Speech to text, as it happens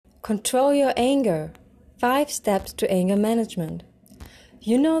Control your anger. 5 steps to anger management.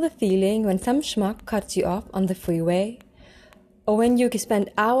 You know the feeling when some schmuck cuts you off on the freeway? Or when you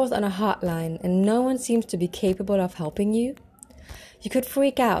spend hours on a hotline and no one seems to be capable of helping you? You could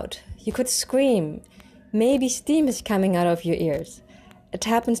freak out. You could scream. Maybe steam is coming out of your ears. It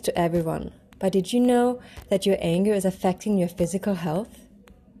happens to everyone. But did you know that your anger is affecting your physical health?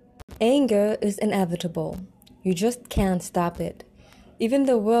 Anger is inevitable. You just can't stop it. Even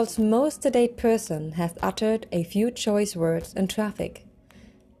the world's most sedate person has uttered a few choice words in traffic.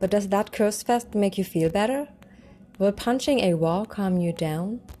 But does that curse fest make you feel better? Will punching a wall calm you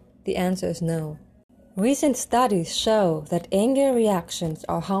down? The answer is no. Recent studies show that anger reactions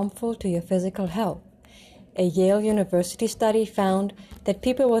are harmful to your physical health. A Yale University study found that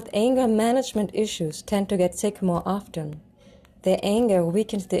people with anger management issues tend to get sick more often. Their anger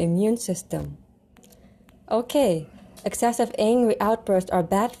weakens the immune system. Okay, excessive angry outbursts are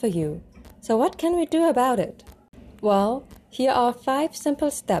bad for you. So what can we do about it? Well, here are 5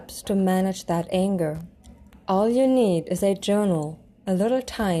 simple steps to manage that anger. All you need is a journal, a little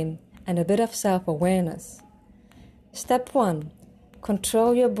time, and a bit of self-awareness. Step 1.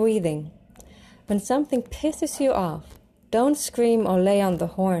 Control your breathing. When something pisses you off, don't scream or lay on the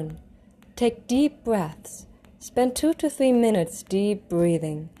horn. Take deep breaths. Spend 2 to 3 minutes deep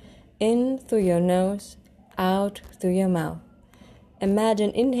breathing. In through your nose, out through your mouth. Imagine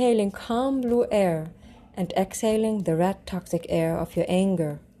inhaling calm blue air and exhaling the red toxic air of your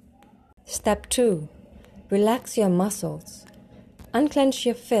anger. Step 2. Relax your muscles. Unclench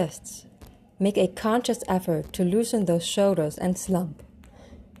your fists. Make a conscious effort to loosen those shoulders and slump.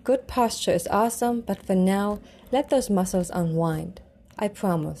 Good posture is awesome, but for now, let those muscles unwind. I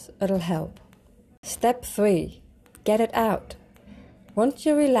promise, it'll help. Step 3. Get it out. Once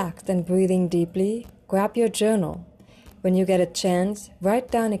you're relaxed and breathing deeply, grab your journal. When you get a chance, write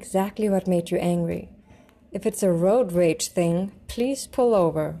down exactly what made you angry. If it's a road rage thing, please pull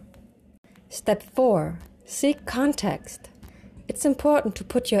over. Step 4. Seek context. It's important to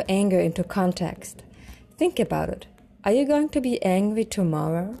put your anger into context. Think about it. Are you going to be angry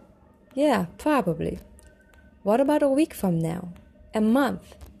tomorrow? Yeah, probably. What about a week from now? A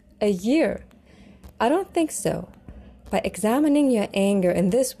month? A year? I don't think so. By examining your anger in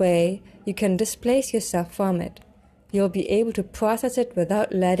this way, you can displace yourself from it. You'll be able to process it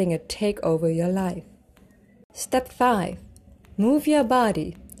without letting it take over your life. Step 5. Move your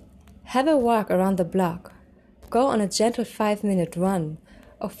body. Have a walk around the block. Go on a gentle 5-minute run,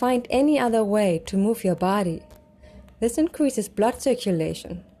 or find any other way to move your body. This increases blood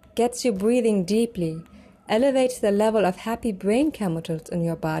circulation, gets you breathing deeply, elevates the level of happy brain chemicals in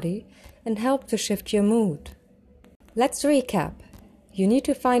your body, and helps to shift your mood. Let's recap. You need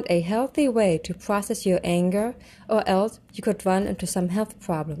to find a healthy way to process your anger, or else you could run into some health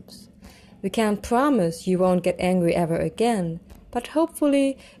problems. We can't promise you won't get angry ever again, but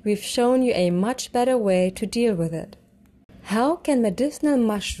hopefully we've shown you a much better way to deal with it. How can medicinal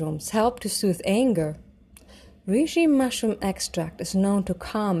mushrooms help to soothe anger? Reishi mushroom extract is known to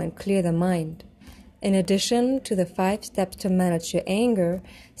calm and clear the mind. In addition to the 5 steps to manage your anger,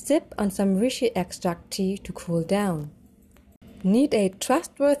 sip on some reishi extract tea to cool down. Need a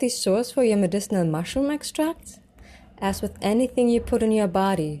trustworthy source for your medicinal mushroom extracts? As with anything you put in your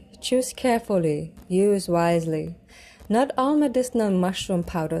body, choose carefully, use wisely. Not all medicinal mushroom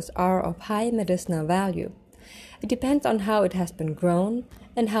powders are of high medicinal value. It depends on how it has been grown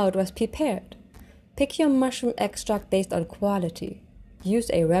and how it was prepared. Pick your mushroom extract based on quality. Use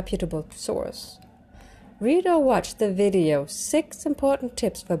a reputable source. Read or watch the video 6 important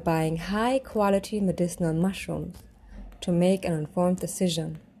tips for buying high-quality medicinal mushrooms to make an informed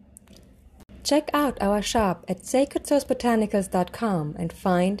decision. Check out our shop at sacredsourcebotanicals.com and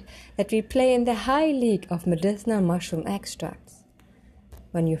find that we play in the high league of medicinal mushroom extracts.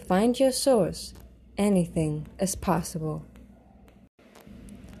 When you find your source, anything is possible.